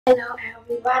Hello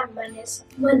everyone, my name is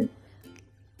Min.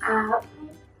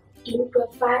 In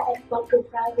grade 5 at Bottom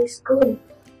Primary School.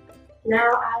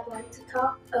 Now I want to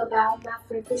talk about my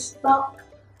favorite sport.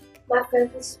 My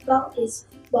favorite sport is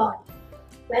football.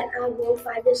 When I was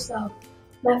 5 years old,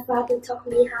 my father taught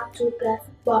me how to play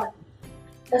football.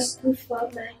 That's good for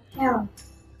my health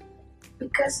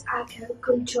because I can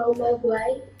control my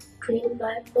weight, train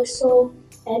my muscle,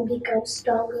 and become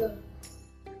stronger.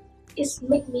 It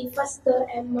makes me faster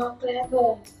and more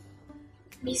clever.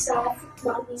 Besides,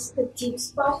 football is a team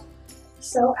sport,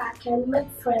 so I can make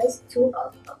friends with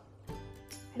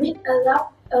a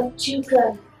lot of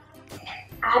children.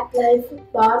 I play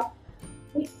football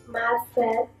with my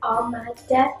friend or my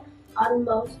dad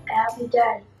almost every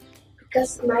day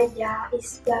because my yard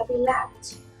is very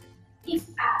large. If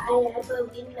I am a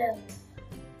winner,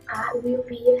 I will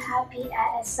be happy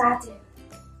and excited.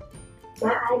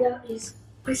 My idol is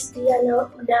Cristiano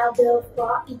Ronaldo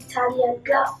for Italian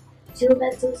club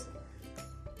Juventus.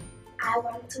 I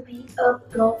want to be a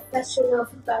professional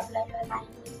football player like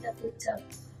in the future.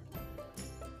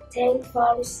 Thanks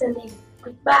for listening.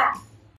 Goodbye.